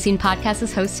YVR Screen Scene podcast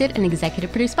is hosted and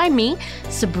executive produced by me,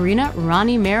 Sabrina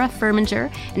Ronnie Mara Furminger,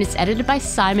 and it's edited by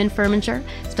Simon Furminger.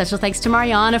 Special thanks to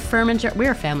Mariana Furminger.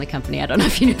 We're a family company. I don't know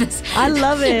if you knew this. I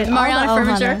love it. Mariana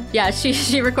Furminger. Yeah,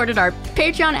 she recorded our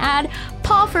Patreon ad.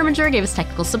 Paul Furminger gave us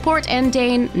technical support, and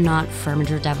Dane, not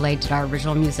Furminger Devlay, did our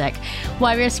original music.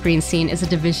 YVR Screen Scene is a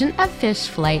division of Fish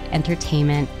Flight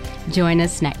Entertainment. Join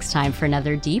us next time for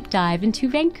another deep dive into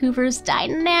Vancouver's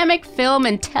dynamic film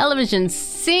and television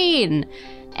scene.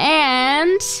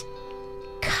 And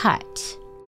cut.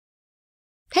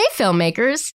 Hey,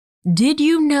 filmmakers! Did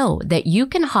you know that you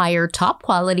can hire top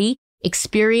quality,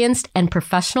 experienced, and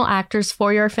professional actors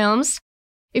for your films?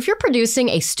 If you're producing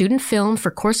a student film for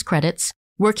course credits,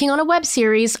 working on a web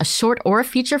series, a short or a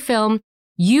feature film,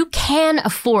 you can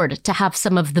afford to have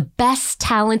some of the best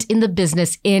talent in the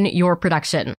business in your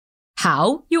production.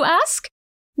 How, you ask?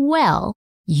 Well,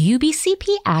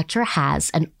 UBCP Actor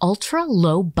has an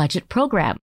ultra-low budget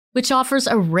program, which offers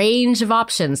a range of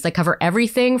options that cover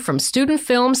everything from student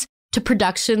films to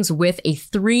productions with a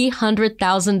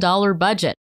 $300,000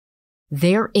 budget.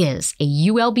 There is a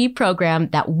ULB program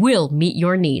that will meet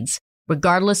your needs,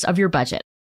 regardless of your budget.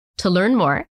 To learn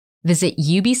more, Visit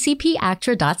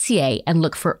ubcpactra.ca and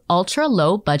look for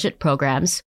ultra-low budget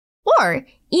programs, or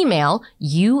email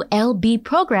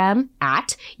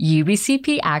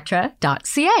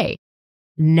ulbprogram@ubcpactra.ca.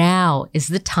 Now is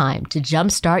the time to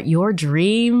jumpstart your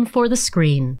dream for the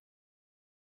screen.